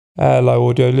Hello,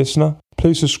 audio listener.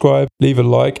 Please subscribe, leave a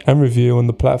like and review on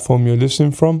the platform you're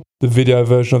listening from. The video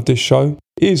version of this show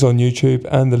is on YouTube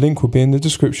and the link will be in the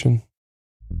description.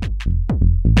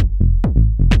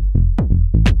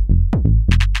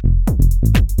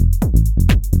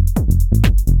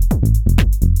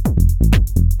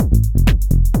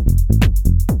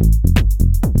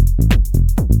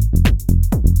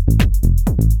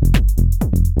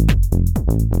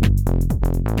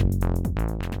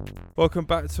 Welcome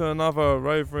back to another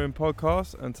Rovering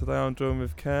podcast, and today I'm joined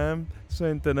with Cam,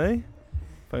 Saint Denis.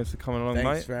 Thanks for coming along, mate.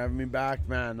 Thanks for having me back,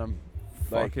 man. I'm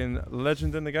fucking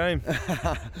legend in the game.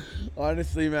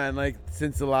 Honestly, man,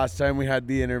 since the last time we had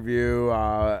the interview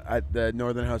at the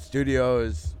Northern House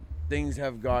Studios, things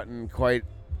have gotten quite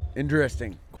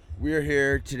interesting. We're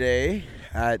here today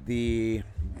at the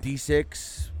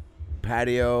D6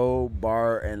 Patio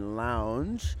Bar and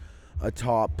Lounge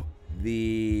atop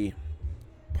the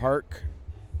Park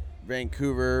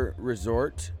Vancouver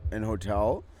Resort and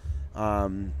Hotel,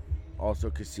 also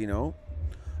casino.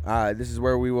 This is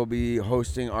where we will be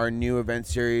hosting our new event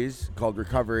series called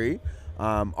Recovery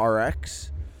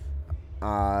RX,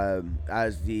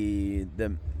 as the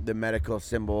medical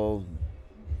symbol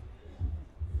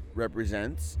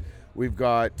represents. We've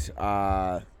got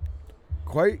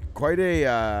quite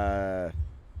a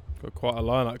Got quite a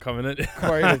lineup coming in.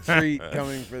 quite a treat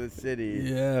coming for the city.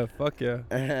 Yeah, fuck yeah.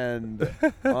 And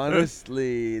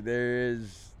honestly, there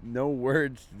is no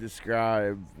words to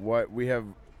describe what we have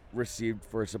received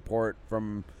for support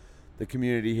from the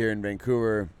community here in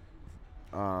Vancouver.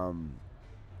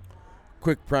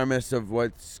 Quick premise of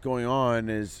what's going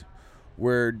on is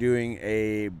we're doing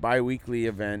a bi-weekly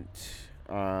event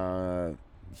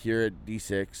here at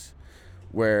D6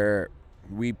 where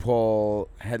we pull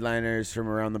headliners from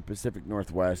around the Pacific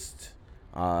Northwest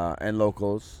and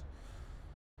locals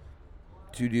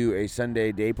to do a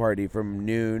Sunday day party from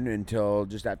noon until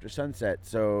just after sunset.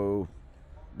 So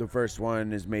the first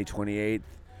one is May 28th.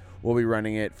 We'll be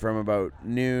running it from about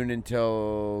noon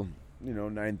until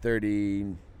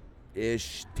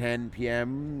 9:30-ish, 10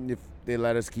 p.m. if they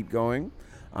let us keep going.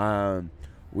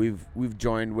 We've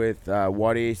joined with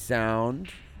Wadi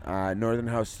Sound, Northern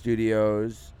House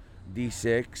Studios,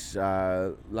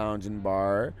 D6 Lounge and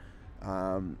Bar,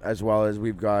 as well as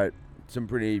we've got some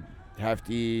pretty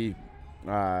hefty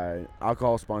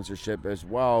alcohol sponsorship as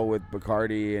well with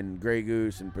Bacardi and Grey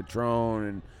Goose and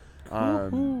Patron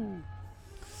and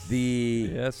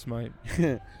yes, mate.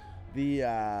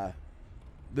 the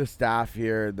staff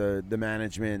here, the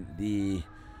management, the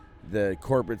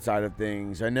corporate side of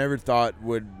things, I never thought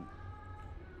would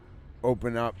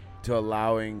open up to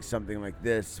allowing something like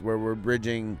this where we're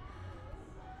bridging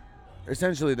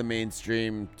essentially the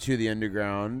mainstream to the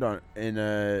underground in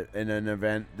an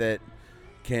event that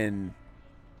can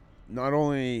not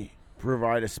only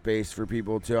provide a space for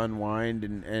people to unwind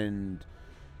and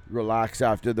relax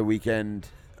after the weekend,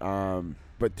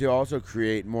 but to also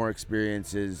create more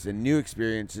experiences and new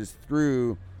experiences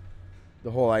through the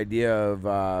whole idea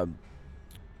of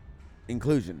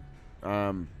inclusion.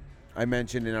 I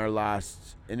mentioned in our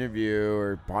last interview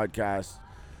or podcast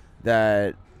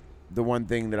that the one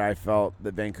thing that I felt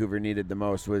that Vancouver needed the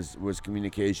most was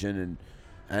communication,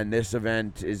 and this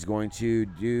event is going to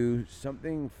do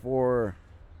something for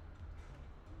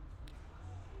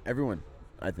everyone.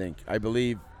 I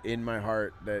believe in my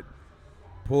heart that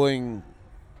pulling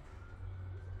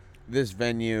this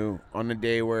venue on a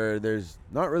day where there's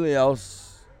not really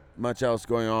much else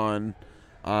going on,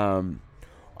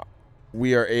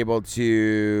 we are able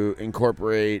to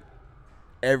incorporate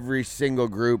every single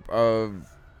group of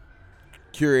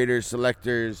curators,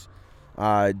 selectors,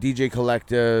 DJ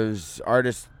collectives,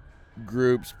 artist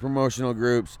groups, promotional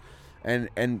groups,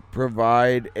 and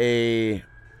provide an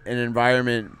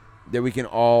environment that we can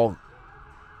all.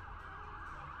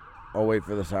 I'll wait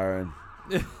for the siren.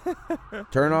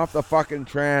 Turn off the fucking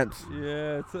trance.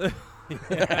 Yeah.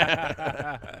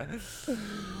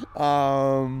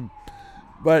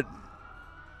 But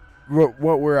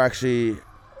what we're actually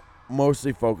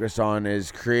mostly focused on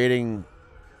is creating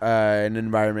an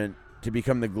environment to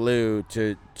become the glue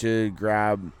to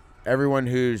grab everyone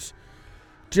who's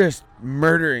just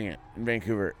murdering it in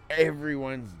Vancouver.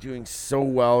 Everyone's doing so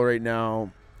well right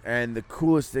now, and the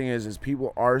coolest thing is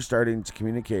people are starting to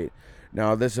communicate.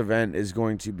 Now, this event is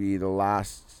going to be the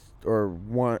last or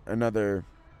another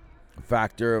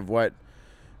factor of what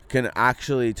can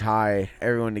actually tie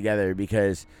everyone together,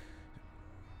 because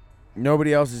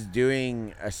nobody else is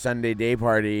doing a Sunday day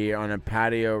party on a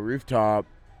patio rooftop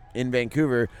in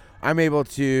Vancouver. I'm able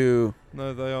to...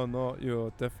 No, they are not.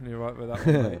 You're definitely right with that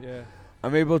one, mate. Yeah.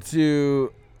 I'm able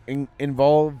to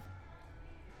involve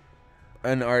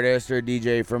an artist or a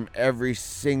DJ from every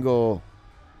single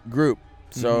group.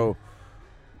 So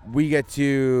we get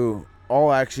to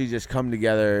all actually just come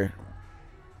together,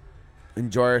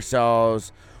 enjoy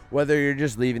ourselves, whether you're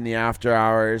just leaving the after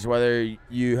hours, whether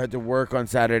you had to work on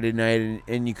Saturday night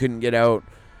and you couldn't get out.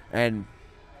 And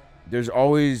there's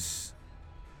always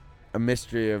a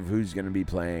mystery of who's going to be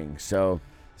playing. So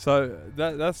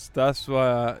that's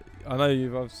why I know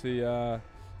you've obviously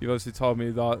told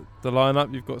me that the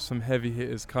lineup, you've got some heavy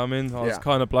hitters coming. I was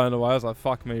kind of blown away. I was like,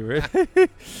 fuck me, really.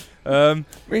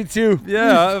 Me too.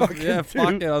 Yeah, fuck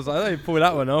it. I was like, I don't pull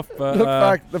that one off.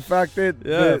 But the fact that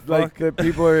that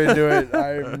people are into it,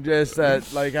 I'm just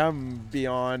I'm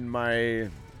beyond my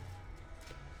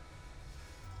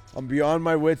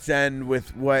wits end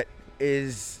with what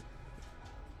is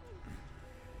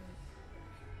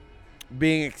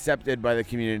being accepted by the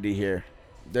community here.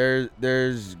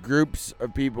 There's groups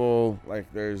of people,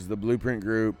 like there's the Blueprint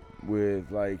group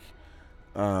with my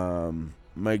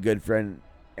good friend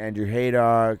Andrew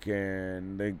Haydock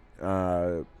and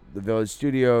the Village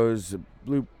Studios,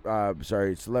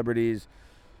 Celebrities.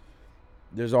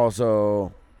 There's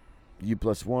also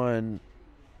U+1,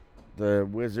 the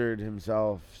Wizard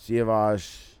himself,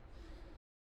 Siavash.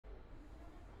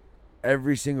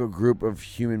 Every single group of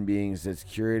human beings that's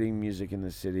curating music in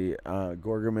the city,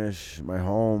 Gorgamish, my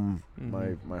home,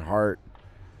 my heart.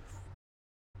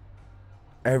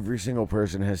 Every single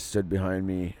person has stood behind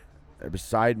me,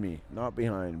 beside me, not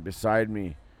behind, beside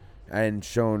me, and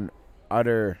shown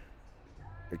utter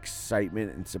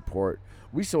excitement and support.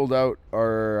 We sold out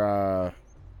our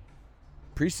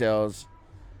pre-sales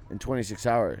in 26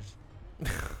 hours.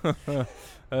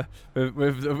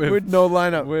 With no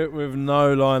lineup. With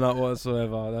no lineup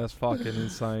whatsoever. That's fucking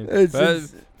insane. But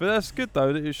that's good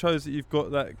though. That it shows that you've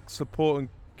got that support and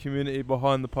community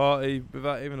behind the party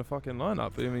without even a fucking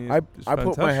lineup. I mean, I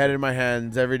put my head in my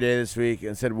hands every day this week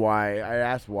and said why. I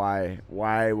asked why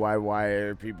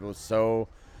are people so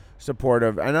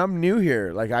supportive? And I'm new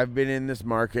here. Like, I've been in this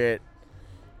market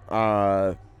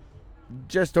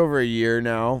just over a year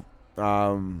now.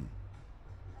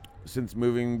 Since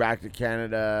moving back to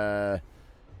Canada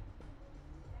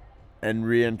and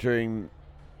re-entering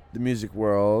the music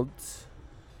world,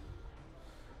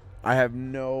 I have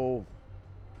no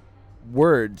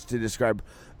words to describe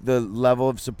the level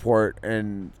of support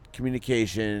and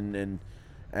communication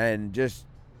and just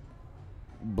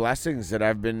blessings that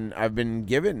I've been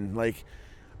given. Like,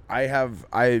 I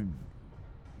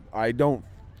don't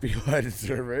feel I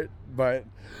deserve it, but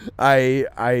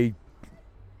I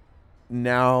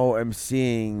now I'm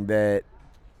seeing that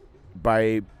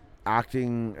by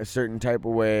acting a certain type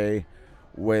of way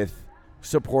with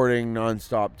supporting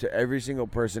nonstop to every single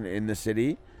person in the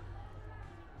city,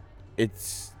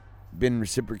 it's been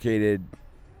reciprocated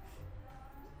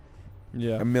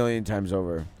a million times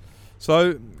over.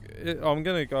 So I'm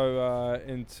going to go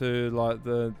into like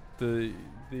the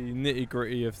nitty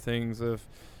gritty of things of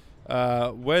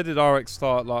where did RX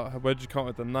start? Like, where did you come up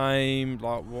with the name?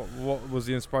 Like, what was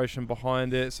the inspiration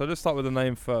behind it? So let's start with the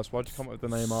name first. Why did you come up with the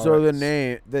name RX? So the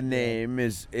name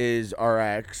is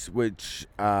RX, which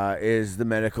is the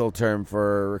medical term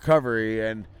for recovery.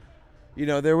 And you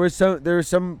know, there was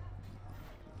some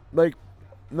like,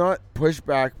 not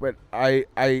pushback, but I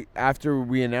after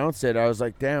we announced it, I was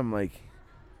like, damn, like,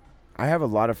 I have a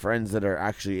lot of friends that are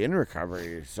actually in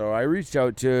recovery. So I reached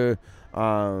out to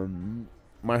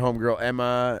my homegirl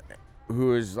Emma,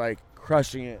 who is like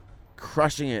crushing it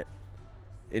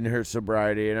in her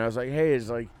sobriety, and I was like, hey, is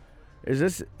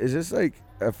this like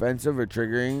offensive or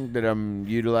triggering that I'm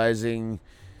utilizing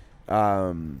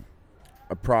a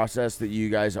process that you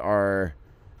guys are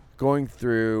going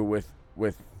through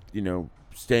with you know,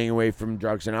 staying away from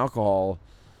drugs and alcohol?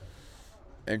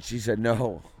 And she said,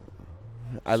 no,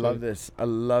 I love this. I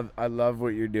love what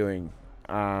you're doing.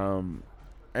 And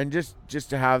just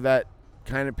to have that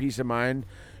kind of peace of mind.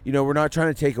 You know, we're not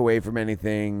trying to take away from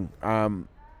anything.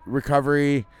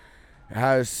 Recovery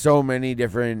has so many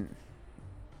different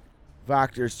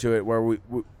factors to it where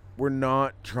we're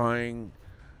not trying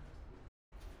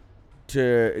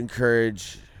to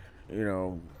encourage, you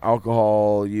know,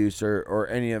 alcohol use or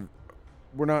any of.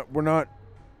 We're not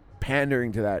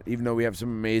pandering to that, even though we have some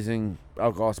amazing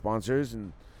alcohol sponsors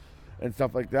and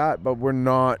stuff like that, but we're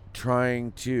not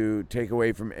trying to take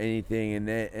away from anything.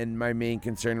 And my main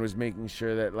concern was making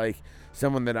sure that, like,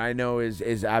 someone that I know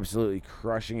is absolutely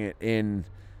crushing it in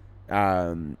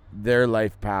their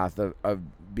life path of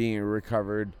being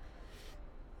recovered,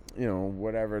 you know,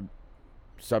 whatever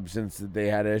substance that they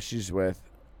had issues with,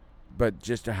 but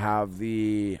just to have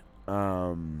the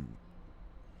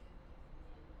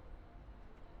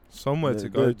somewhere to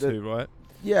go to, right?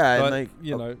 Yeah, But, and like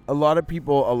you know, a lot of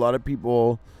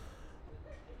people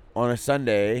on a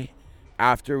Sunday,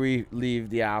 after we leave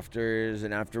the afters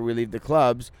and after we leave the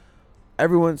clubs,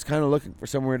 everyone's kind of looking for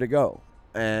somewhere to go.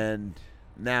 And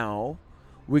now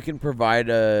we can provide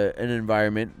an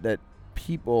environment that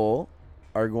people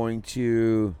are going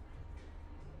to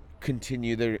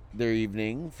continue their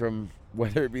evening from,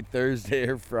 whether it be Thursday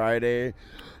or Friday.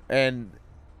 And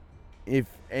if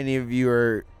any of you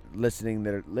are listening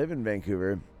that live in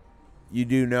Vancouver, you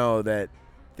do know that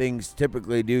things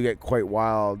typically do get quite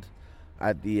wild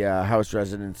at the house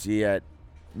residency at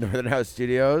Northern House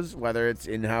Studios, whether it's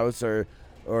in-house or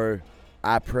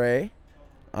après.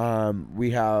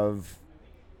 We have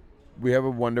a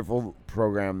wonderful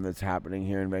program that's happening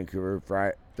here in Vancouver,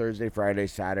 Thursday, Friday,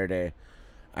 Saturday.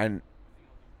 And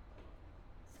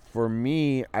for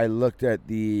me, I looked at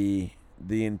the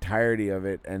entirety of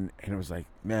it and it was like,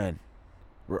 man,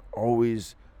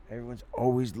 everyone's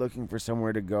always looking for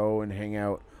somewhere to go and hang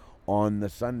out on the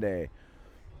Sunday.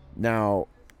 Now,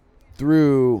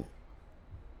 through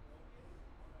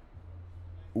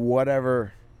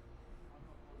whatever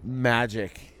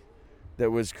magic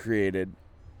that was created,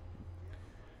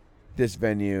 this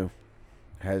venue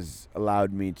has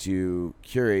allowed me to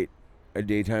curate a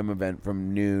daytime event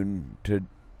from noon to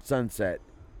sunset,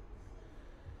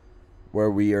 where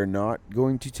we are not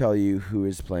going to tell you who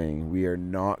is playing. We are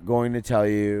not going to tell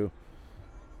you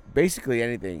basically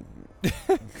anything.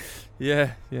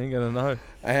 Yeah, you ain't gonna know.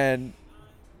 And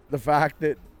the fact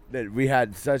that we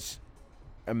had such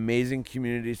amazing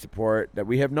community support that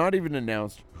we have not even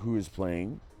announced who is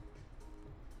playing,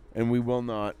 and we will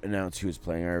not announce who is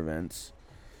playing our events.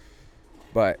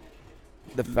 But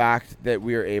the fact that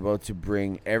we are able to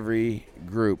bring every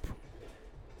group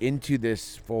into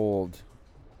this fold.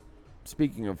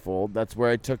 Speaking of fold, that's where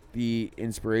I took the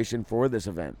inspiration for this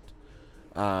event.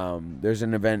 There's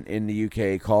an event in the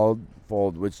UK called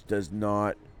Fold, which does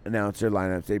not announce their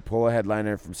lineups. They pull a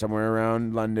headliner from somewhere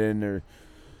around London or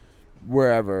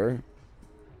wherever,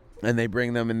 and they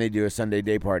bring them and they do a Sunday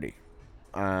day party.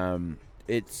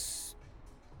 It's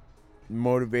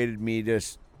motivated me to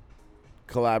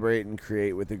collaborate and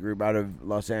create with a group out of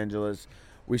Los Angeles.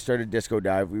 We started Disco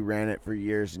Dive. We ran it for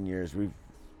years and years.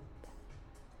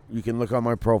 You can look on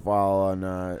my profile on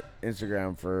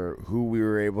Instagram for who we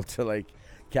were able to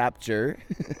capture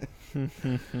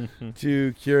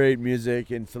to curate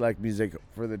music and select music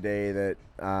for the day that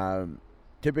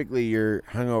typically you're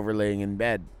hungover laying in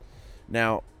bed.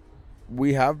 Now,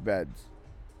 we have beds.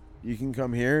 You can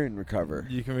come here and recover.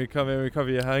 You can recover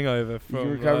your hangover. You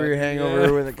can recover your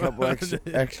hangover with a couple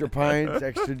extra pints,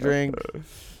 extra drinks.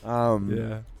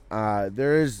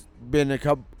 There's been a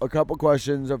couple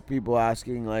questions of people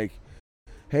asking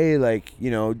hey,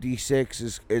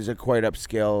 D6 is a quite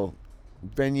upscale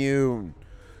venue.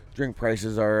 Drink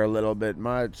prices are a little bit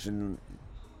much and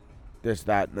this,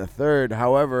 that, and the third.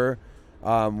 However,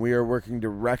 we are working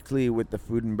directly with the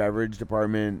food and beverage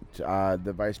department.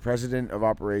 The vice president of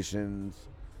operations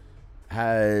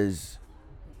has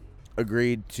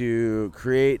agreed to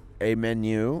create a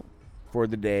menu for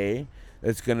the day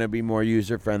that's going to be more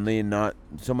user-friendly and not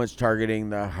so much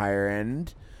targeting the higher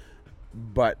end,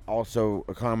 but also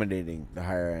accommodating the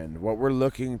higher end. What we're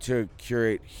looking to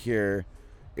curate here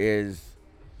is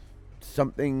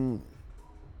something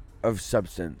of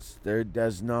substance.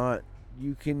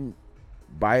 You can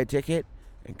buy a ticket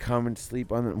and come and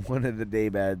sleep on one of the day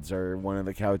beds or one of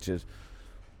the couches.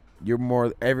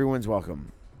 Everyone's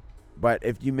welcome. But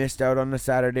if you missed out on a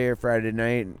Saturday or Friday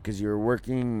night because you were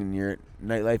working in your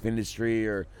nightlife industry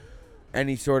or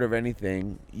any sort of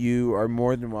anything, you are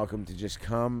more than welcome to just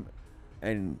come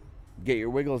and get your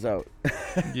wiggles out.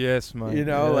 Yes, mate. you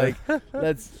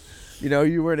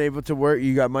weren't able to work.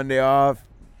 You got Monday off.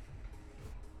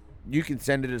 You can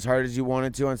send it as hard as you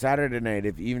wanted to on Saturday night,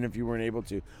 even if you weren't able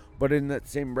to. But in that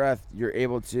same breath, you're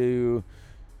able to,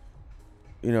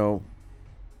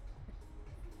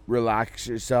 relax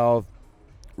yourself,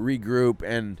 regroup,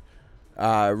 and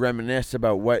reminisce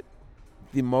about what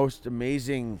the most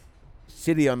amazing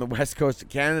city on the west coast of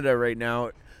Canada right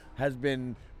now has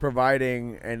been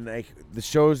providing, and the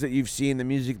shows that you've seen, the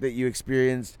music that you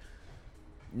experienced.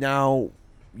 Now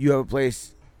you have a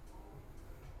place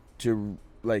to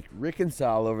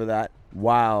reconcile over that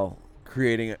while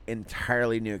creating an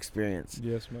entirely new experience.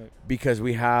 Yes, mate. Because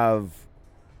we have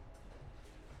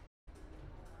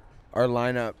our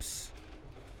lineups,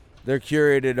 they're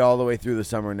curated all the way through the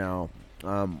summer now.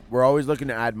 We're always looking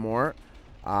to add more.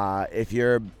 If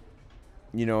you're,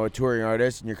 a touring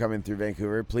artist and you're coming through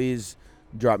Vancouver, please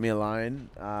drop me a line.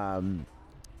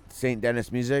 St.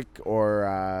 Denis Music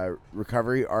or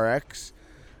Recovery RX.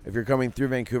 If you're coming through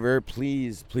Vancouver,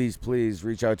 please, please, please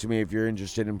reach out to me if you're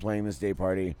interested in playing this day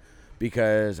party,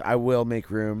 because I will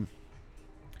make room.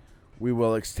 We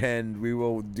will extend. We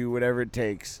will do whatever it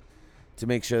takes to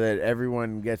make sure that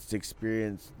everyone gets to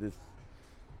experience this.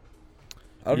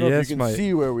 I don't know if you can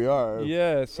see where we are.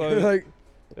 Yeah, so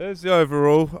there's the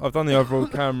overall. I've done the overall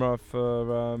camera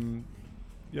for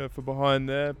for behind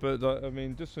there, but I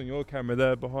mean, just on your camera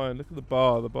there behind, look at the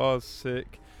bar. The bar's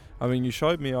sick. I mean, you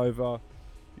showed me over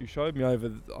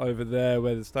there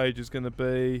where the stage is going to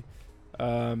be.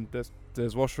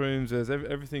 There's washrooms. There's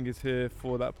everything is here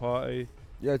for that party.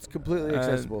 Yeah, it's completely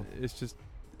accessible.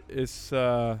 It's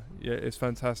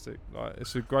fantastic. Like,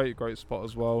 it's a great spot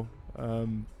as well.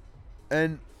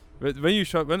 And when you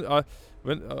show I'll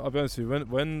be honest with you,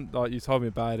 when like you told me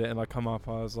about it and I come up,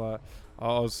 I was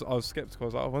skeptical. I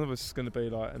was like, I wonder what this is going to be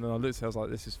like. And then I looked at it, I was like,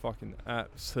 this is fucking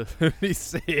absolutely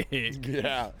sick.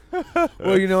 Yeah.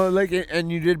 Well, you know, like,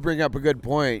 and you did bring up a good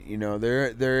point. You know, there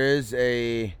is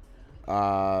a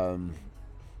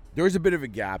there was a bit of a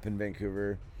gap in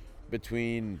Vancouver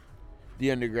between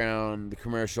the underground, the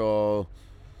commercial,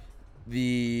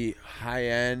 the high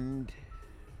end,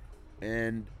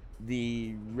 and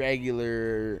the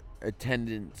regular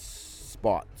attendance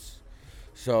spots.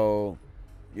 So,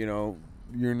 you know,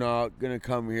 you're not going to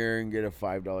come here and get a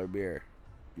 $5 beer.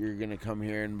 You're going to come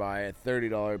here and buy a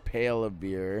 $30 pail of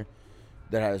beer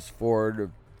that has 4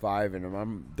 to 5 in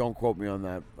them. Don't quote me on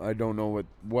that. I don't know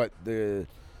what the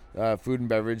food and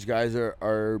beverage guys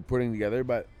are putting together,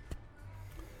 but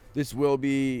this will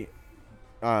be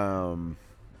not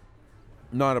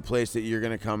a place that you're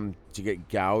going to come to get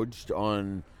gouged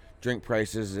on drink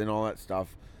prices and all that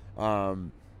stuff.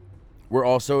 We're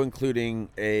also including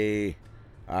a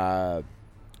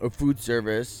food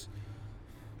service,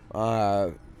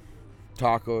 tacos.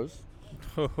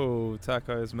 Oh,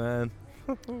 tacos, man.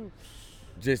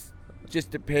 just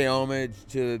to pay homage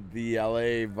to the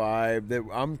LA vibe that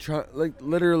I'm trying, like,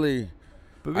 literally.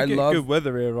 But we get good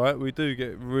weather here, right? We do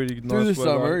get really nice weather. Through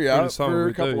the summer, for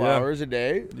a couple hours a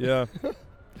day. Yeah.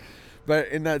 But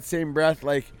in that same breath,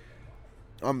 like,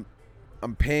 I'm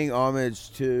paying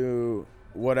homage to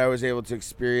what I was able to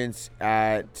experience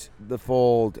at the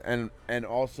Fold, and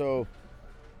also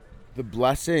the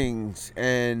blessings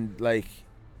and, like,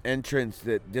 entrance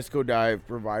that Disco Dive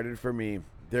provided for me.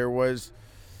 There was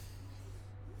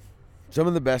some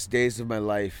of the best days of my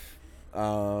life.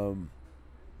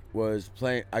 Was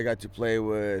playing. I got to play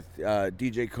with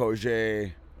DJ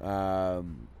Koje,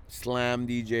 Slam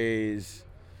DJs.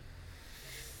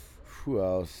 Who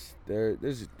else?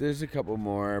 There's a couple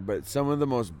more, but some of the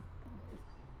most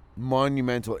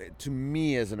monumental to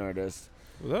me as an artist.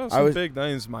 Well, those are some big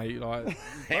names, mate. Like,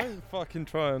 don't fucking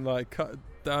try and like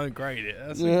downgrade it.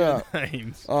 That's some good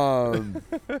names.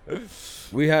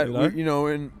 We had,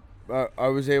 and I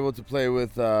was able to play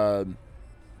with.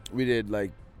 We did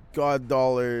like God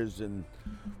Dollars, and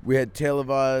we had Tale of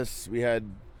Us. We had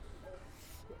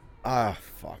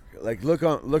like look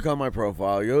on my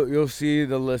profile. You'll see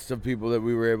the list of people that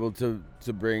we were able to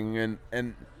bring,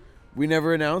 and we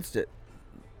never announced it.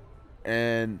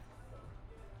 And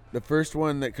the first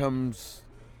one that comes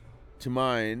to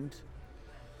mind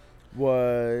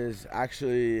was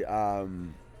actually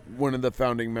one of the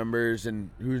founding members,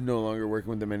 and who's no longer working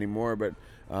with them anymore, but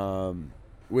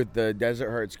with the Desert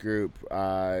Hearts group,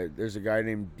 there's a guy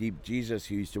named Deep Jesus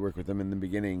who used to work with them in the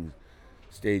beginning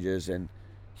stages, and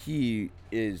he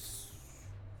is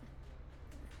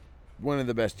one of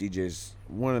the best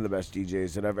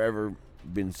DJs that I've ever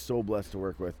been so blessed to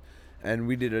work with. And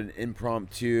we did an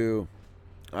impromptu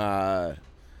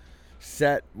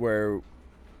set where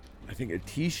I think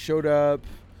Atish showed up.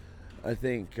 I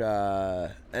think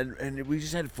and we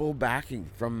just had full backing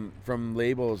from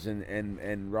labels and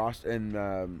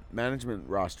management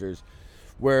rosters,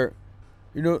 where,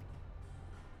 you know,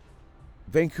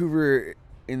 Vancouver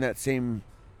in that same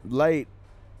light,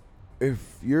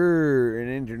 if you're an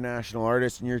international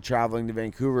artist and you're traveling to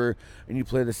Vancouver and you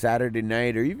play the Saturday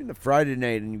night or even the Friday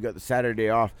night and you've got the Saturday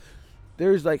off,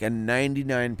 there's like a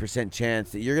 99%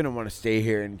 chance that you're going to want to stay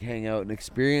here and hang out and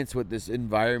experience what this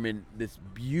environment, this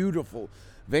beautiful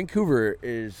Vancouver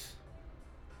is.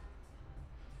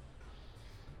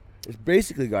 It's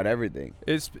basically got everything.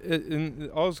 I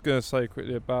was going to say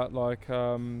quickly about like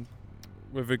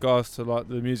with regards to like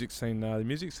the music scene now. The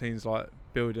music scene's like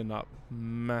building up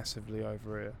massively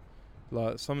over here.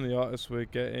 Like some of the artists we're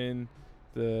getting,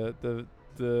 the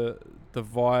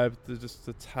vibe,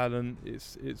 the talent,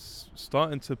 it's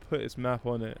starting to put its map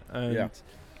on it. And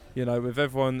you know, with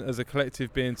everyone as a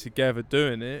collective being together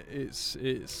doing it, it's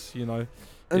you know,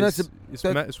 And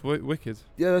it's wicked.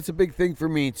 Yeah, that's a big thing for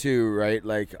me too, right?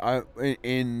 Like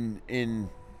in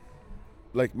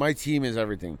like my team is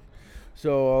everything.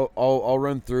 So I'll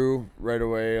run through right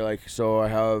away. Like, so I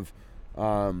have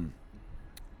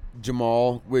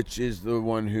Jamal, which is the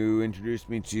one who introduced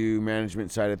me to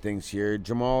management side of things here.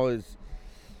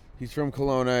 He's from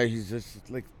Kelowna. He's just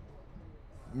like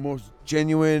most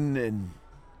genuine and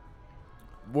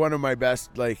one of my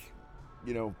best, like,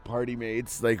 you know, party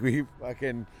mates. Like we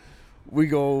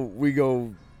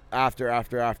go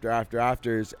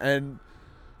afters, and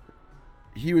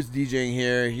he was DJing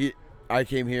here. I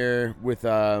came here with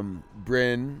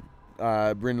Bryn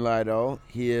Lido.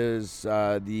 He is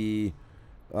the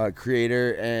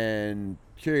creator and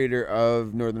curator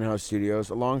of Northern House Studios,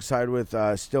 alongside with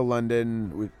Still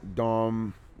London, with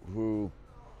Dom, who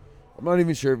I'm not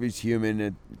even sure if he's human.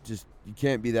 It just, you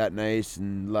can't be that nice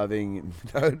and loving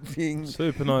without being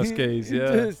super nice gays. Yeah,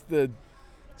 just the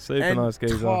super nice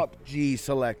gays. Top G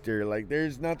selector. Like,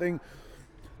 there's nothing.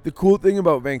 The cool thing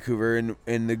about Vancouver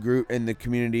and the group and the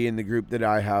community and the group that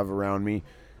I have around me,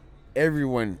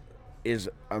 everyone is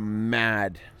a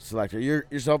mad selector.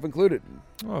 Yourself included.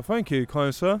 Oh, thank you,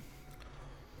 kind sir.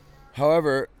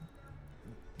 However,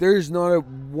 there's not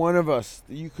one of us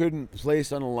that you couldn't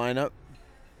place on a lineup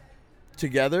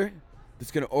together that's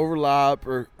going to overlap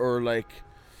or like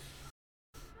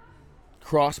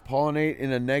cross-pollinate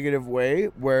in a negative way,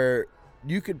 where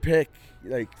you could pick,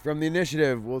 like, from the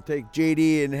initiative, we'll take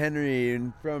JD and Henry,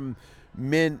 and from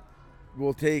Mint,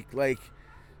 we'll take, like,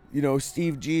 you know,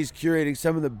 Steve G's curating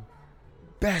some of the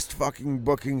best fucking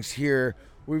bookings here.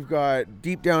 We've got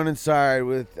Deep Down Inside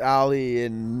with Ali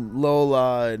and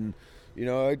Lola, and, you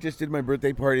know, I just did my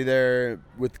birthday party there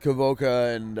with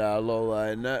Kavoka and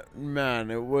Lola, and that, man,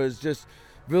 it was just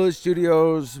Village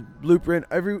Studios, Blueprint,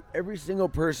 every single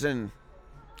person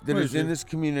that is in this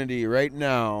community right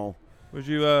now. Was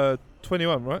you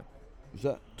 21, right? Is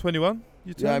that 21?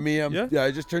 You turned? Yeah, me. Yeah,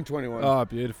 I just turned 21. Oh,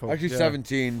 beautiful. Actually,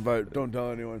 17, but don't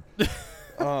tell anyone.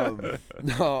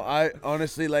 No, I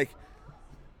honestly, like,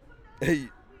 hey,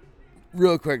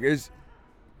 real quick,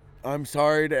 I'm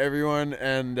sorry to everyone,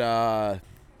 and I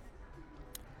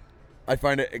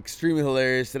find it extremely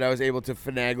hilarious that I was able to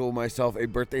finagle myself a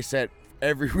birthday set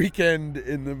every weekend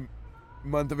in the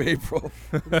month of April.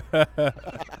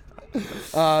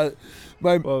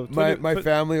 My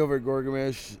family over at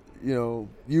Gorgamish, you know,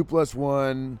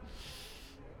 U+1,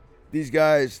 these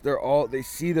guys, they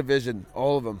see the vision,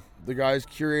 all of them. The guys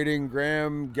curating,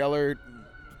 Graham, Gellert,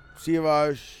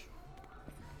 Siavash,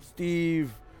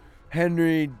 Steve,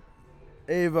 Henry,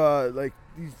 Ava, like,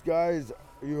 these guys,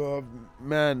 you have,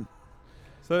 man.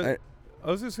 So I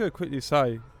was just going to quickly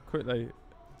say, I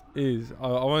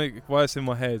want to, why it's in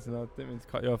my head, and I didn't mean to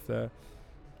cut you off there.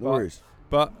 No worries.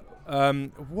 But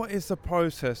what is the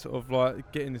process of,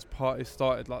 like, getting this party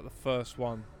started, like the first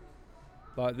one?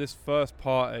 Like, this first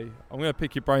party, I'm going to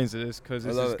pick your brains at this, because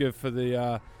this is good for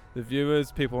the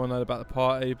viewers. People want to know about the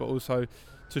party, but also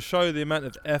to show the amount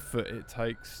of effort it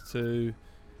takes to,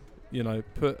 you know,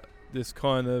 put this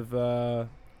kind of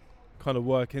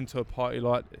work into a party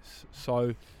like this.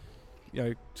 So, you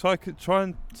know, try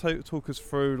and talk us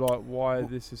through, like, why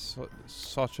this is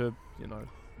such a, you know.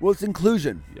 Well, it's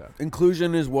inclusion. Yeah.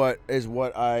 Inclusion is what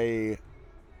I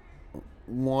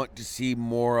want to see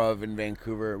more of in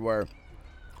Vancouver, where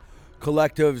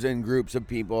collectives and groups of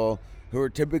people who are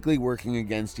typically working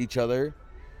against each other,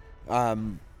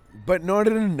 but not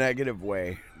in a negative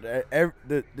way.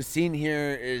 The scene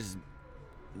here is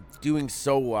doing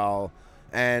so well,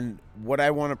 and what I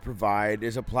want to provide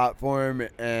is a platform,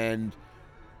 and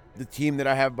the team that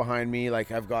I have behind me,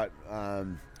 like, I've got, I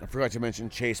forgot to mention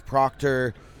Chase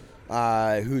Proctor,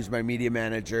 who's my media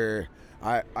manager.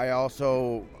 I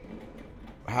also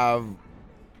have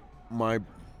my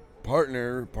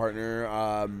partner,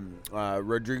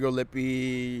 Rodrigo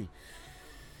Lippi.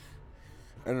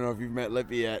 I don't know if you've met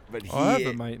Lippi yet, but I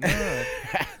haven't, mate.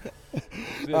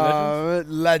 No.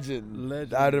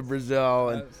 Legend out of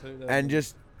Brazil, and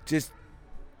just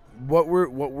what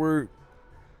we're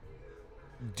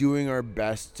doing our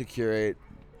best to curate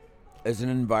as an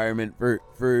environment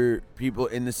for people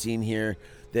in the scene here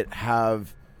that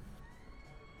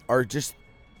are just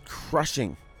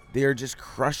crushing. They are just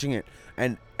crushing it,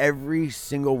 and every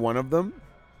single one of them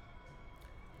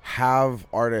have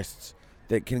artists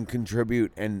that can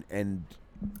contribute, and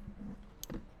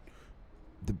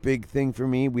the big thing for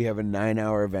me, we have a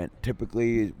 9-hour event,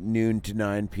 typically noon to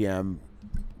 9 p.m.,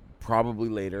 probably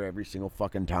later every single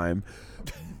fucking time.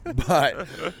 But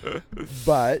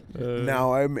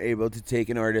now I'm able to take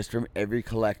an artist from every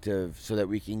collective so that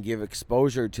we can give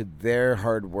exposure to their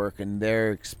hard work and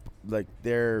their like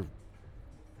their,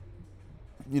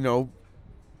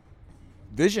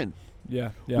 vision.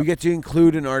 Yeah. We get to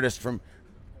include an artist from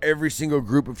every single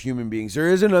group of human beings. There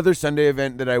is another Sunday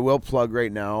event that I will plug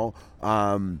right now.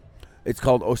 It's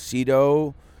called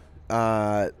Osito.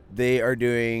 They are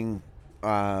doing.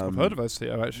 I've heard of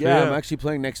Osito actually. Yeah, I'm actually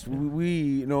playing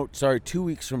 2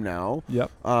 weeks from now.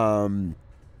 Yep.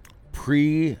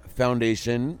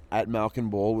 Pre-foundation at Malkin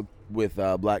Bowl with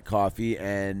Black Coffee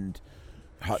and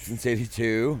Hudson's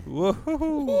 82.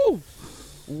 Whoa.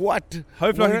 What?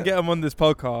 Hopefully I can get them on this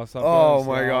podcast. Oh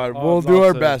my God. We'll do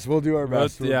our best. We'll do our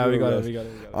best. We got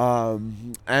it.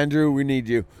 Andrew, we need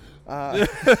you. We need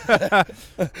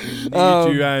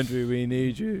you, Andrew. We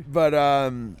need you. But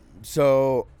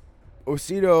so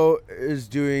Osito is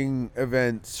doing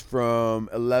events from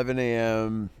 11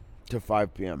 a.m. to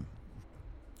 5 p.m.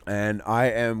 And I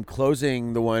am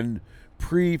closing the one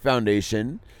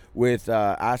pre-foundation with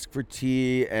Ask for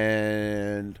Tea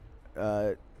and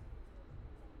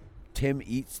Tim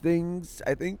Eats Things,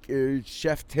 I think, or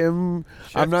Chef Tim.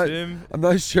 I'm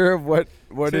not sure of what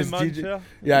Tim his Muncher? DJ.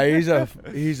 Yeah,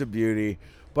 he's a beauty.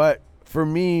 But for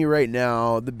me right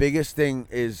now, the biggest thing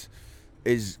is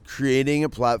creating a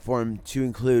platform to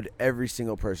include every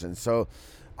single person. So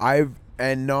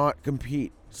and not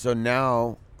compete. So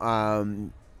now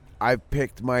I've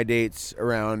picked my dates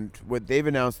around what they've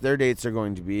announced their dates are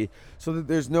going to be, so that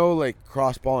there's no like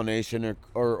cross pollination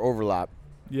or overlap.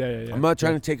 Yeah. I'm not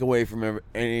trying to take away from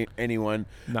anyone.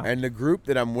 No. And the group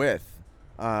that I'm with,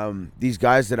 these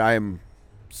guys that I am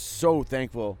so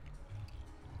thankful.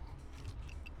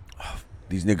 Oh,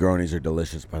 these Negronis are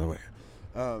delicious, by the way.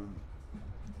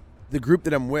 The group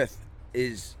that I'm with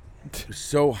is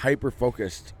so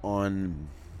hyper-focused on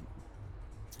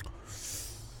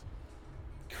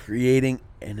creating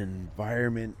an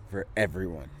environment for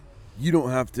everyone. You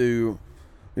don't have to,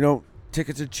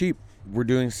 tickets are cheap. We're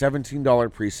doing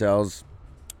 $17 pre-sales.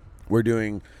 We're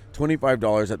doing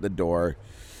 $25 at the door.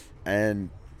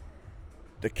 And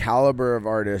the caliber of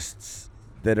artists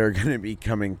that are going to be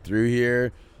coming through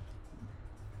here,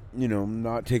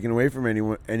 not taking away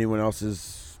from anyone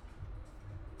else's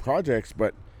projects,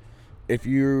 but if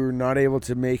you're not able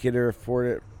to make it or afford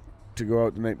it to go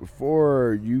out the night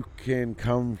before, you can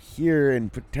come here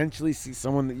and potentially see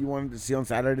someone that you wanted to see on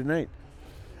Saturday night.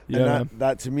 Yeah. And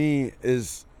that to me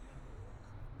is,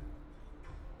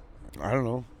 I don't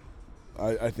know.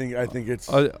 I think it's.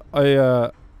 I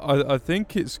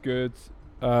think it's good,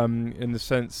 in the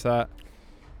sense that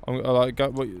I like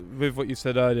with what you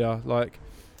said earlier. Like,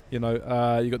 you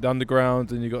got the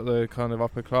underground and you got the kind of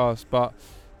upper class, but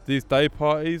these day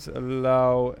parties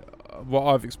allow what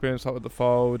I've experienced like with the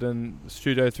Fold and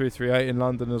Studio 338 in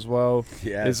London as well.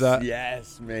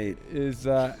 Yes, mate. Is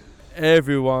that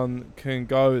everyone can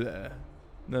go there,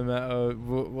 no matter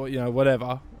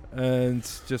whatever, and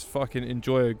just fucking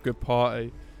enjoy a good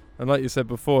party. And like you said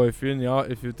before, if you're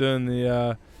doing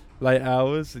the late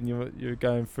hours and you're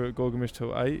going through at Gorgamish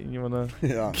till 8 and you want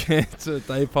to get to a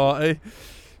day party,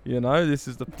 this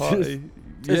is the party.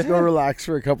 Just go relax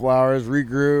for a couple hours,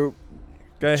 regroup.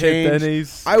 Go ahead,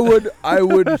 Denny's. I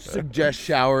would suggest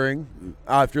showering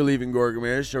after leaving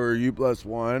Gorgamish or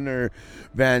U+1 or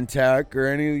Van Tech or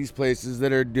any of these places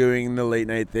that are doing the late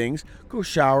night things. Go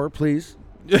shower, please.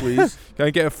 Go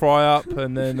and get a fry up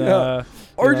and then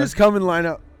or just come and line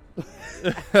up.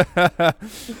 Yeah.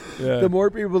 The more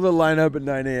people that line up at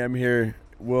 9 a.m. here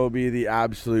will be the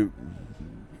absolute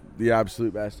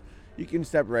best. You can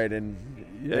step right in.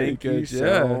 Yeah, Thank you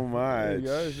so much. There you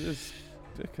go. Just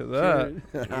look at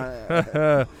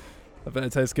that. I bet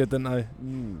it tastes good, didn't I?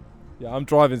 Yeah, I'm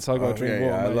driving, so I got to drink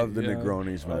water. I mate. love the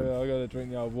Negronis, man. I got to drink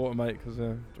the old water, mate, because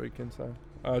drinking. So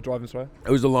driving, sorry.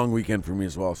 It was a long weekend for me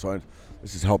as well, so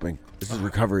this is helping. This is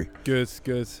recovery. Good.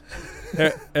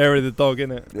 Hair of the dog,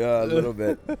 innit? Yeah, a little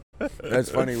bit. That's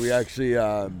funny. We actually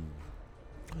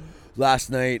last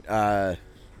night.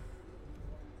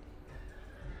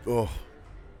 The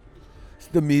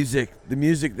music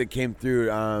that came through.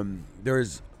 There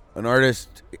was an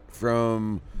artist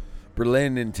from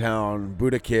Berlin in town,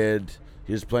 Buddha Kid.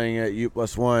 He was playing at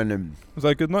U+1, and was that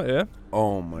a good night? Yeah.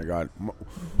 Oh my God,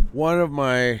 one of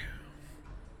my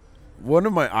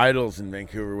idols in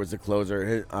Vancouver was the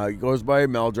closer. He goes by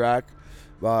Meldrak.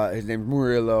 His name's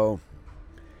Murillo.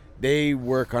 They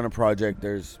work on a project.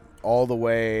 There's All the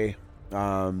Way.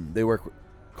 They work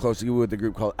closely with a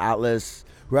group called Atlas,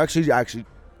 who actually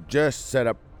just set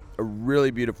up a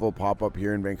really beautiful pop-up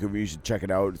here in Vancouver. You should check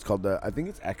it out. It's called I think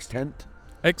it's X-Tent.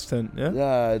 X-Tent, yeah.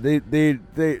 Yeah,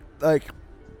 they like.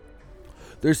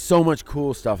 There's so much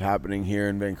cool stuff happening here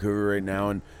in Vancouver right now,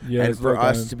 and for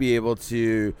us to be able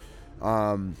to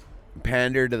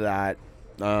pander to that.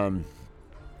 I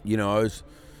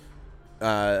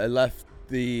left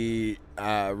the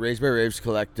Raised by Raves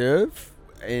collective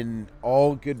in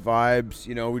all good vibes.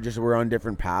 We're on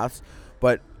different paths,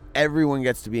 but everyone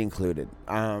gets to be included.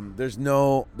 There's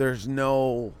no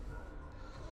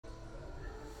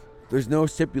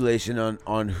stipulation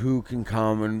on who can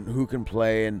come and who can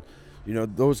play, and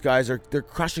those guys they're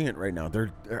crushing it right now.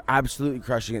 They're absolutely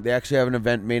crushing it. They actually have an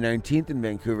event May 19th in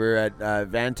Vancouver at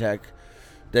Vantech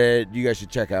that you guys should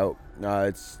check out.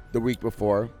 It's the week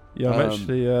before. Yeah,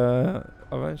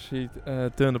 I'm actually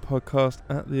doing a podcast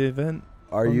at the event.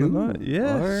 Are you?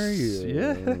 Yes. Are you?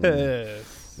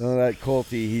 Yes. No, that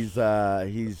Colty,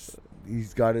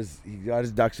 he's got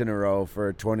his ducks in a row for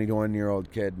a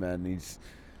 21-year-old kid, man.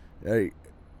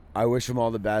 I wish him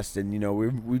all the best, and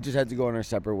we just had to go in our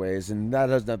separate ways, and that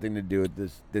has nothing to do with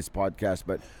this podcast.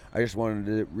 But I just wanted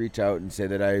to reach out and say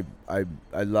that I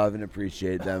love and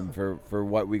appreciate them for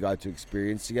what we got to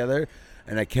experience together,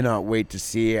 and I cannot wait to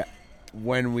see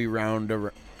when we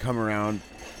come around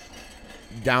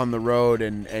down the road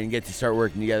and get to start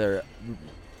working together.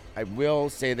 I will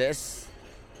say this,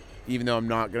 even though I'm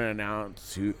not going to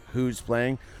announce who's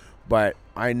playing, but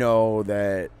I know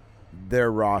that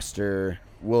their roster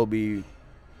will be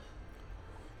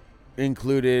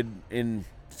included in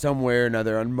some way or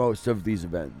another on most of these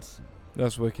events.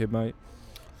 That's wicked, mate.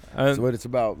 That's what it's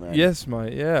about, man. Yes,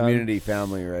 mate, yeah. Community,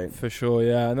 family, right? For sure,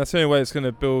 yeah. And that's the only way it's going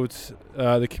to build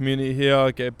the community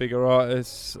here, get bigger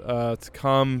artists to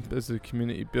come as the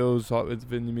community builds, like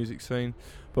within the music scene.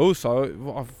 But also,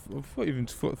 what I even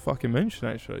fucking mention,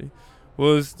 actually,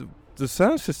 was the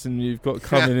sound system you've got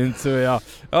coming into here.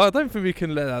 I don't think we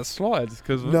can let that slide,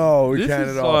 because no, we can't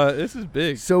at all. This is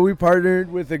big. So we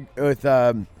partnered with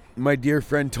my dear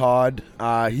friend Todd.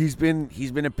 He's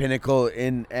been a pinnacle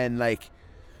and like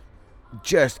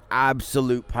just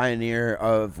absolute pioneer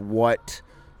of what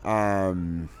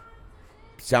sound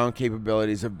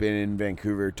capabilities have been in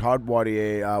Vancouver. Todd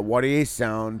Wadier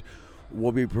Sound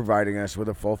will be providing us with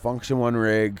a full Function 1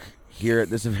 rig here at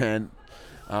this event.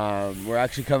 We're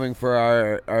actually coming for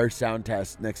our sound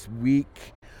test next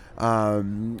week.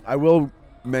 I will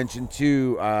mention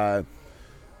too, the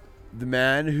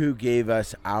man who gave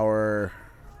us our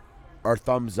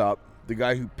thumbs up, the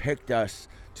guy who picked us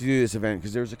to do this event,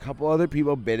 because there's a couple other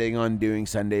people bidding on doing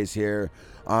Sundays here.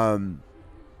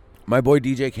 My boy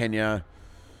DJ Kenya,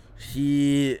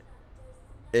 he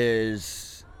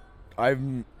is,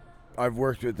 I've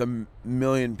worked with a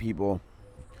million people,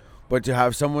 but to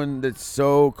have someone that's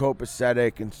so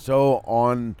copacetic and so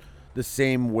on the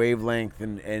same wavelength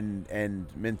and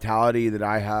mentality that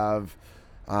I have,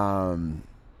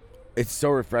 it's so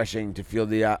refreshing to feel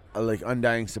the like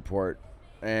undying support.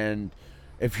 And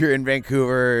if you're in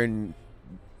Vancouver and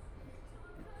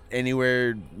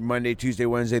anywhere Monday, Tuesday,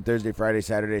 Wednesday, Thursday, Friday,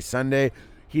 Saturday, Sunday,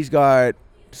 he's got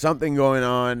something going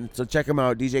on. So check him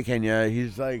out, DJ Kenya.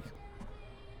 He's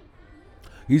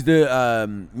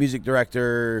the music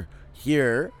director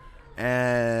here,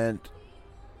 and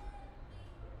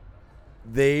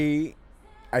they,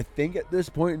 I think at this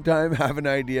point in time, have an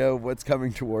idea of what's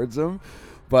coming towards them,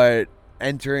 but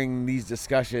entering these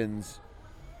discussions,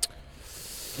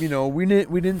 we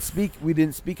didn't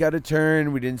speak out of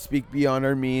turn, we didn't speak beyond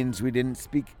our means, we didn't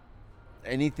speak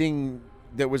anything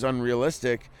that was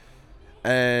unrealistic,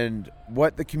 and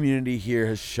what the community here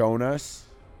has shown us,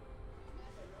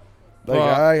 like,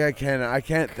 well,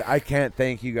 I can't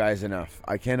thank you guys enough.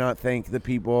 I cannot thank the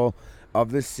people of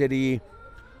this city,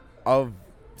 of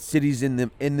cities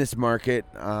in this market.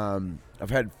 I've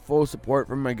had full support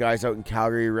from my guys out in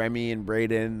Calgary, Remy and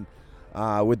Braden,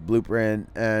 with Blueprint,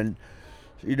 and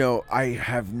I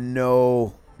have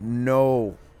no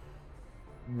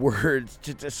words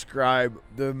to describe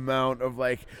the amount of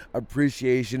like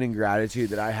appreciation and gratitude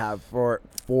that I have for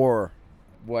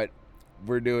what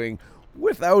we're doing.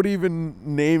 Without even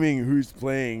naming who's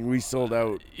playing, we sold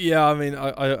out. Yeah, I mean,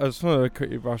 I just want to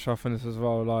quickly brush off on this as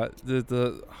well. Like, I'm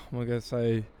going to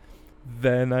say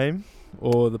their name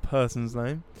or the person's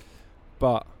name,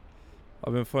 but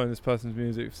I've been following this person's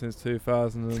music since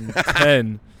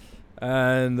 2010.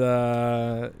 And,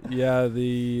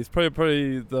 it's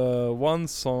probably the one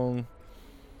song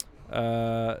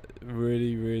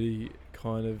really, really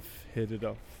kind of hit it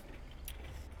off.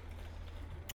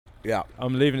 Yeah.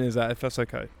 I'm leaving it as that, if that's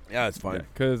okay. Yeah, it's fine.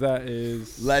 Because that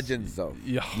is... Legends, though.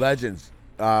 Yeah. Legends.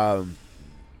 And,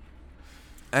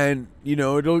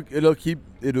 it'll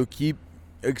keep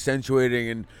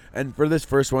accentuating. And for this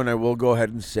first one, I will go ahead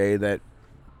and say that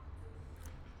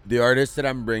the artist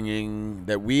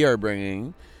that we are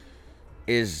bringing,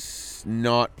 is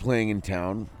not playing in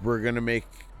town. We're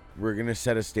we're gonna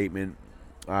set a statement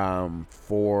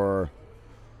for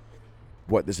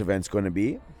what this event's going to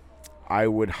be. I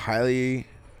would highly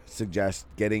suggest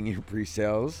getting your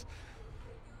pre-sales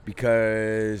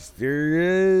because there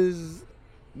is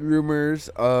rumors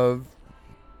of.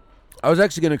 I was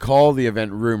actually going to call the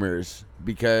event rumors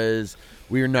because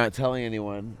we are not telling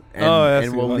anyone,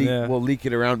 and we'll leak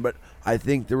it around. But I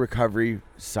think the recovery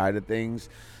side of things,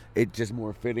 it's just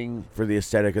more fitting for the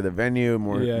aesthetic of the venue,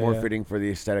 more fitting for the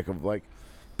aesthetic of like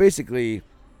basically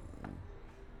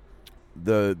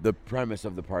the premise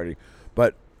of the party.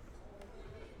 But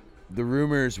the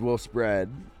rumors will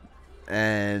spread,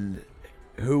 and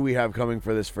who we have coming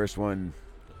for this first one.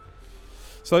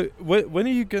 So when are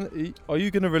you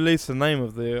gonna release the name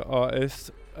of the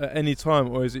artist at any time,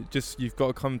 or is it just you've got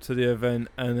to come to the event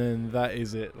and then that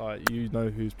is it? Like you know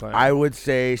who's playing. I would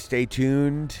say stay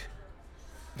tuned.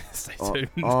 Stay tuned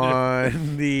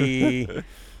on the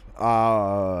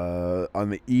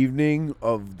evening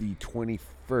of the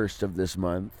 21st of this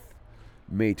month,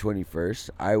 May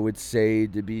 21st. I would say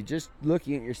to be just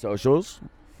looking at your socials.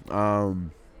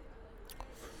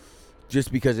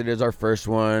 Just because it is our first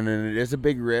one and it is a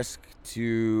big risk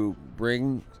to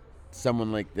bring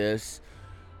someone like this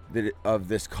of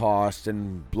this cost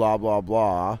and blah, blah,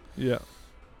 blah. Yeah.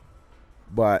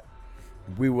 But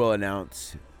we will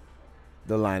announce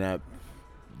the lineup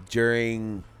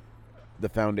during the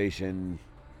foundation,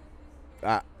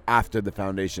 after the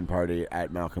foundation party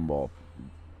at Malcolm Bowl.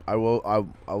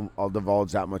 I'll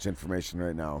divulge that much information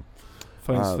right now.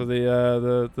 Thanks for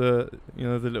the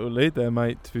little lead there,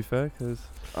 mate. To be fair, because it's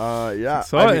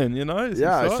exciting, It's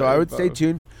exciting, so I would stay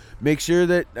tuned. Make sure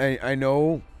that I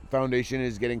know Foundation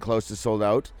is getting close to sold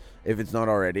out if it's not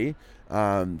already.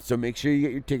 So make sure you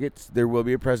get your tickets. There will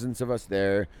be a presence of us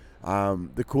there.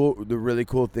 The really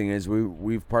cool thing is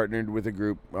we've partnered with a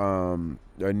group,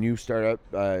 a new startup,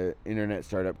 internet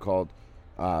startup called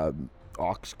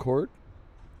Oxcord,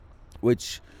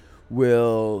 which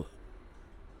will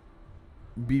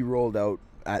be rolled out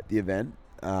at the event.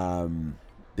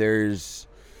 There's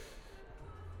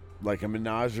like a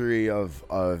menagerie of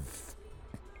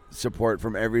support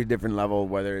from every different level,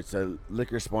 whether it's a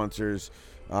liquor sponsors,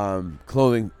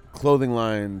 clothing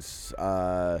lines.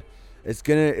 It's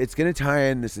gonna tie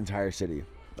in this entire city.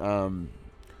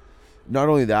 Not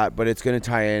only that, but it's gonna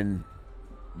tie in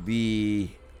the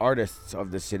artists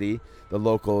of the city, the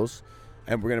locals,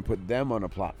 and we're gonna put them on a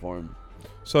platform.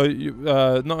 So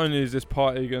not only is this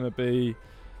party going to be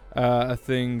a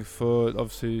thing for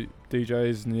obviously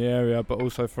DJs in the area, but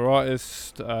also for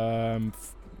artists,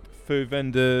 food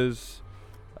vendors,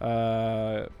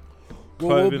 clothing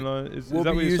line. Is that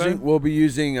what you're saying? We'll be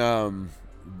using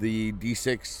the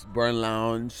D6 Bar and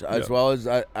Lounge as well as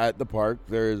at the park.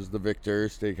 There's the Victor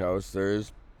Steakhouse.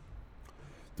 There's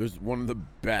one of the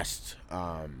best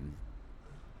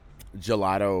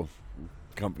gelato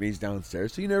companies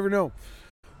downstairs, so you never know.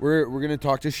 We're gonna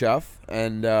talk to Chef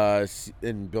and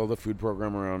build a food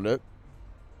program around it.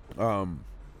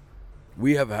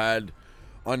 We have had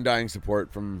undying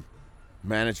support from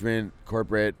management,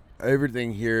 corporate,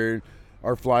 everything here.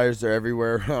 Our flyers are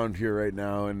everywhere around here right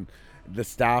now, and the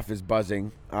staff is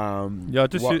buzzing. I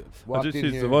just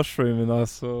used the washroom and I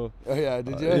saw. Oh yeah,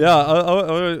 did you? Yeah, I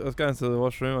was going to the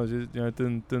washroom. I was just,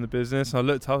 doing the business. And I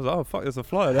looked. I was like, oh fuck, there's a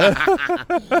flyer there.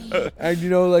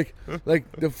 And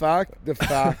like the fact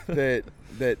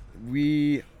that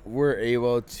we were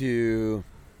able to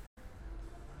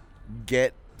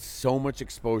get so much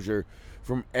exposure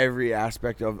from every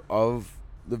aspect of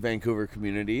the Vancouver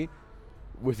community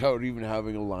without even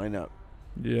having a lineup.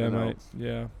 Yeah, mate.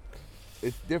 Yeah.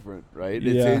 It's different, right?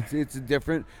 Yeah. It's a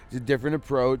different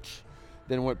approach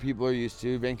than what people are used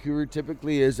to. Vancouver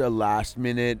typically is a last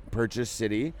minute purchase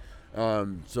city.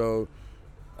 So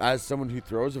as someone who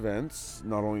throws events,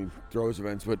 not only throws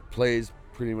events but plays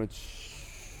pretty much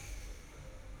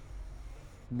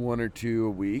one or two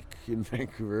a week in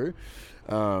Vancouver,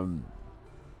 the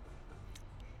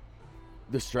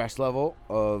stress level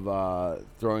of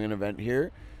throwing an event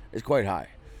here is quite high.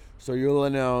 So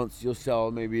you'll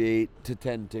sell maybe 8 to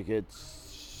 10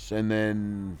 tickets, and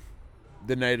then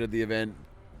the night of the event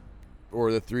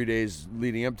or the 3 days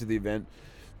leading up to the event,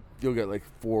 you'll get like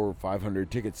 400 or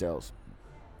 500 ticket sales.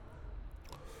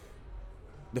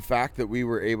 The fact that we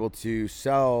were able to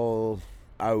sell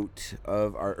out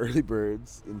of our early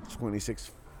birds in 26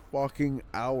 fucking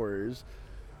hours,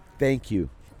 thank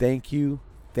you,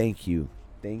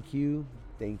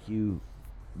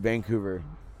 Vancouver,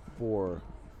 for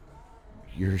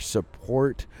your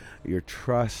support, your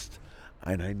trust,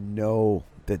 and I know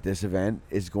that this event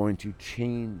is going to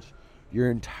change your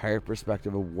entire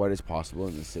perspective of what is possible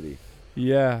in the city.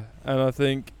 Yeah, and I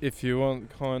think if you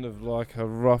want kind of like a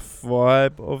rough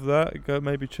vibe of that, go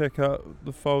maybe check out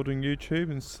the Fold on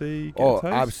YouTube and see. Get a Oh,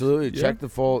 taste. absolutely. Yeah. Check the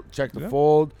fold. Check the Yeah.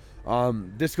 fold.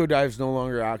 Disco Dive's no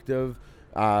longer active.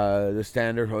 The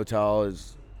Standard Hotel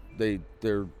is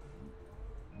they're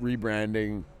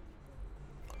rebranding.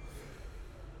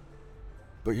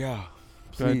 But yeah,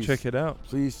 Go and please check it out.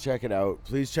 Please check it out.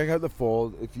 Please check out the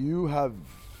fold. If you have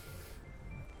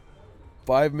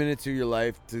 5 minutes of your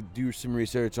life to do some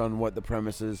research on what the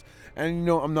premise is, and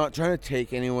I'm not trying to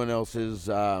take anyone else's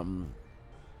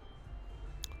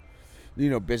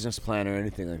business plan or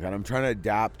anything like that. I'm trying to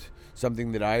adapt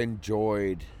something that I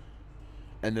enjoyed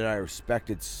and that I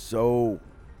respected so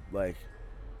much.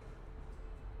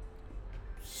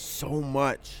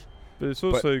 But it's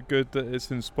also good that it's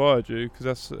inspired you, because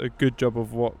that's a good job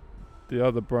of what the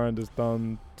other brand has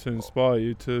done to inspire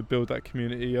you to build that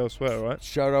community elsewhere, right?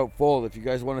 Shout out Fold. If you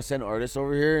guys want to send artists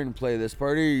over here and play this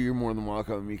party, you're more than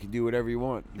welcome. You can do whatever you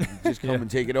want. You can just come and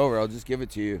take it over. I'll just give it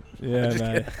to you. Yeah,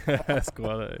 no, that's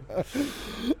quality.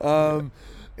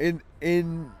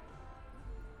 In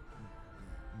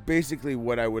basically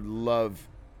what I would love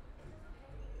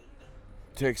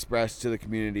to express to the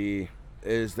community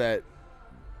is that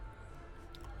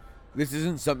this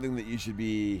isn't something that you should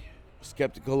be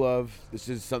skeptical of. This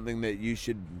is something that you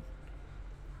should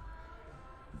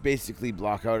basically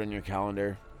block out on your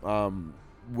calendar.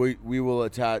 We will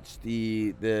attach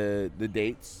the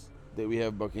dates that we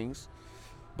have bookings,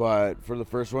 but for the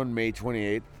first one, May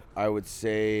 28th, I would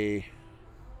say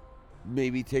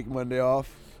maybe take Monday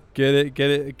off. Get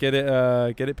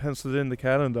it penciled in the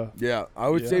calendar. Yeah, I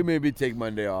would say maybe take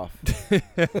Monday off if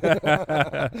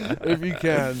you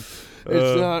can.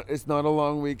 It's not a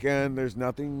long weekend. There's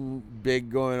nothing big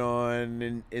going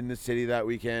on in the city that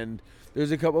weekend.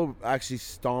 There's a couple actually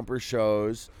stomper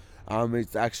shows.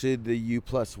 It's actually the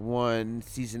U+1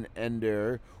 season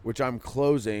ender, which I'm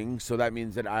closing, so that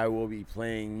means that I will be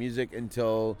playing music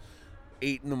until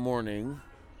 8 in the morning.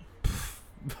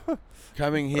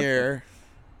 Coming here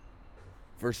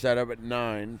for setup at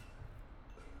 9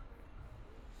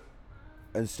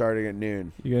 and starting at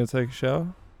noon. You gonna take a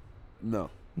shower? No.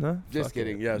 No? Just Fuck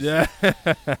kidding, it. yes. Yeah.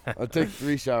 I'll take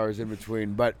 3 showers in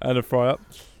between, but And a fry up.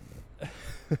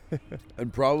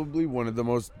 and probably one of the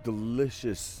most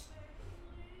delicious.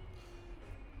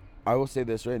 I will say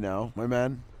this right now, my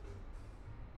man.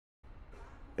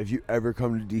 If you ever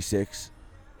come to D6,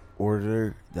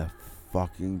 order the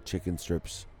fucking chicken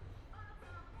strips.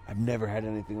 I've never had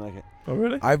anything like it. Oh,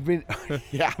 really? I've been,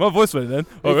 yeah. My voice went then.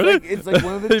 Oh, really? It's like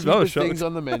one of the Even I was cheapest things shocked.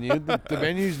 on the menu. The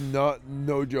menu's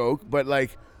no joke, but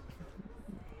like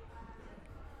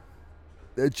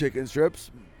the chicken strips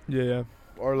Yeah.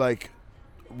 are like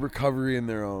recovery in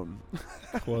their own.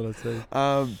 Quality.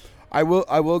 I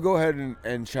will go ahead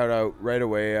and shout out right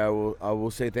away. I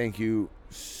will say thank you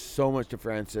so much to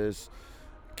Francis,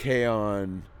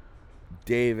 Kaon,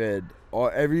 David,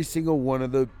 every single one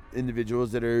of the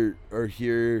individuals that are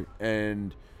here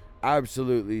and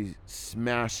absolutely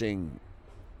smashing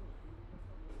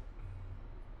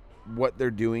what they're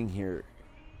doing here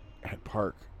at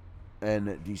Park and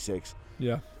at D6.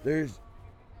 Yeah. There's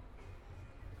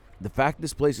the fact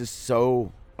this place is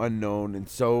so unknown and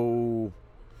so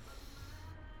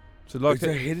So like it's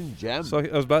a hidden gem. I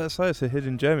was about to say it's a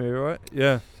hidden gem here, right?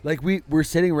 Yeah. Like we're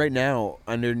sitting right now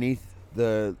underneath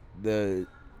the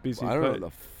BC I don't know what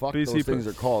the fuck BC those things Place.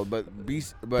 are called, but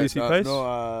BC Place?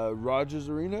 no, Rogers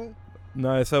Arena.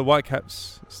 No, it's a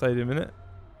Whitecaps stadium, isn't it?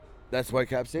 That's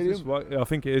Whitecap Is this Stadium. I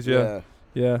think it is. Yeah.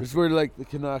 Yeah. It's where like the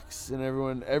Canucks and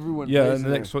everyone Yeah, plays and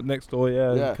the in next door,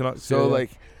 yeah. there. Canucks, So yeah.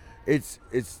 like it's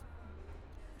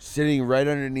sitting right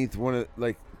underneath one of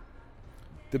like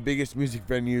the biggest music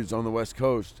venues on the West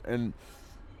Coast, and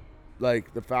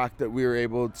like the fact that we were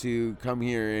able to come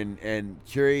here and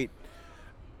curate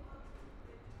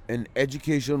an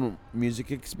educational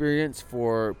music experience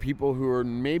for people who are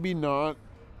maybe not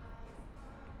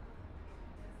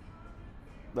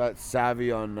that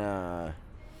savvy on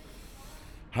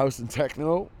house and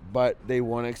techno, but they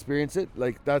want to experience it.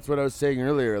 Like that's what I was saying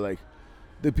earlier. Like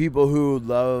the people who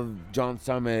love John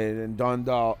Summit and Dom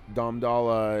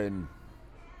Dalla and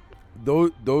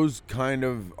those kind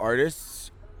of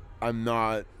artists, I'm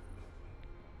not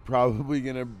probably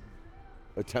gonna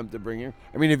attempt to bring here.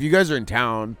 I mean, if you guys are in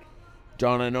town,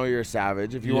 John, I know you're a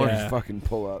savage. If you want to fucking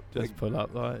pull up, Just pull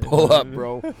up, like pull up,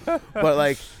 bro. But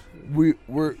like,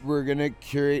 we're gonna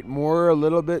curate more a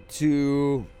little bit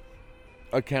to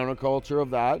a counterculture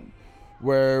of that,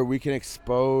 where we can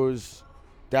expose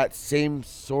that same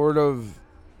sort of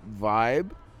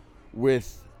vibe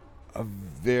with a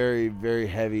very, very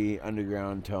heavy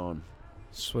underground tone.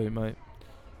 Sweet, mate.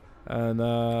 And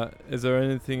is there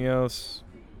anything else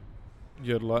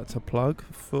you'd like to plug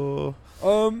for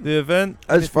the event?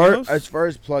 As Anything far else?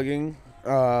 as plugging,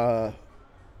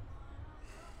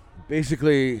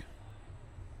 basically,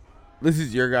 this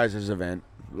is your guys' event.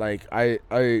 Like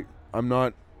I'm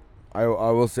not. I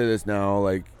will say this now.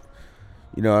 Like,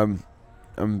 you know,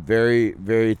 I'm very,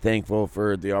 very thankful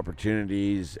for the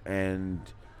opportunities and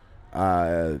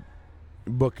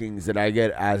bookings that I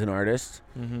get as an artist,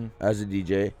 as a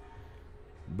DJ.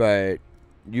 But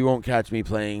you won't catch me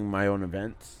playing my own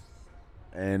events.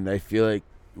 And I feel like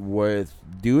with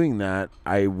doing that,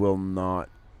 I will not.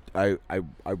 I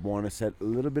want to set a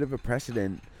little bit of a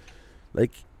precedent.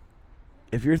 Like,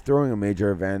 if you're throwing a major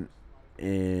event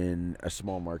in a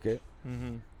small market,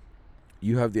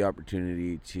 you have the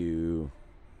opportunity to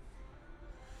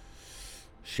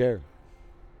share.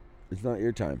 It's not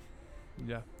your time.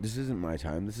 Yeah. This isn't my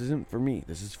time. This isn't for me.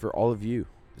 This is for all of you.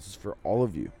 This is for all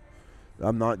of you.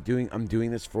 I'm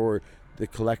doing this for the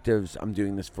collectives. I'm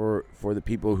doing this for the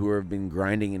people who have been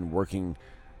grinding and working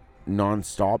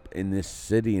non-stop in this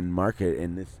city and market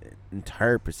in this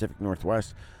entire Pacific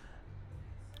Northwest.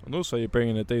 And also, you're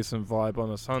bringing a decent vibe on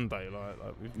a Sunday,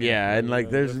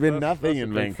 There's been nothing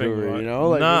in Vancouver, thing, right? you know,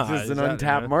 like nah, it's just exactly, an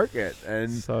untapped man. market,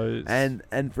 and so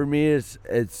and for me, it's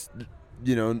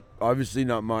you know, obviously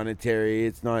not monetary.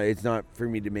 It's not for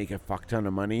me to make a fuck ton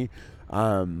of money.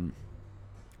 I'm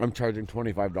charging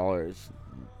 $25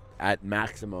 at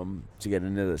maximum to get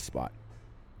into this spot,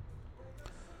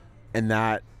 and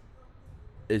that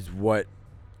is what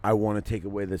I want to take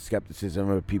away the skepticism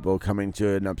of people coming to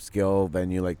an upscale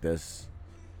venue like this.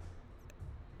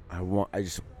 I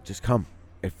just come.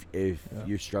 If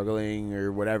you're struggling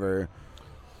or whatever,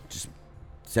 just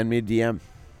send me a DM.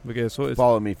 Okay, so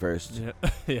follow me first. Yeah,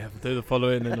 yeah, do the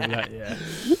following and all that.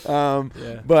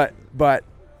 Yeah. But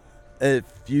if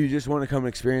you just want to come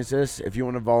experience this, if you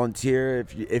want to volunteer,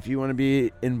 if you want to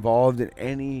be involved in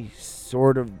any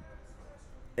sort of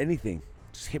anything,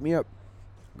 just hit me up.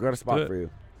 I've got a spot for you.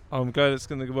 I'm glad it's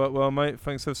going to work well, mate.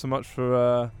 Thanks so much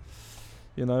for,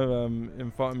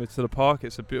 inviting me to the park.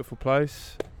 It's a beautiful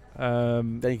place.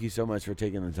 Thank you so much for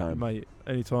taking the time. Mate,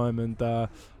 anytime. And I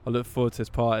look forward to this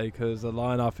party because the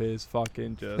lineup is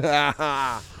fucking just...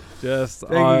 Thank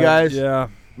you, guys. Yeah.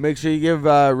 Make sure you give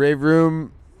Rave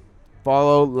Room,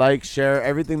 follow, like, share.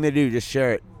 Everything they do, just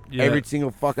share it. Yeah. Every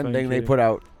single fucking thing they put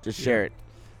out, just share it.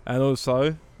 And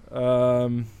also,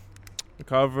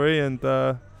 recovery and...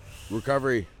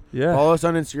 recovery. Yeah. Follow us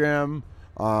on Instagram.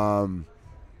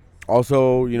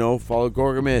 Also, you know, follow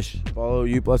Gorgamish. Follow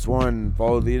U+1.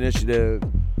 Follow The Initiative.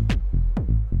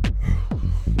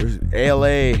 There's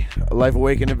ALA, Life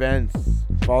Awaken events.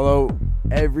 Follow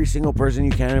every single person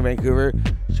you can in Vancouver.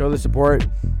 Show the support.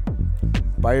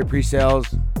 Buy your pre-sales.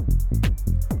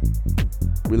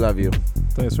 We love you.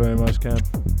 Thanks very much, Cam.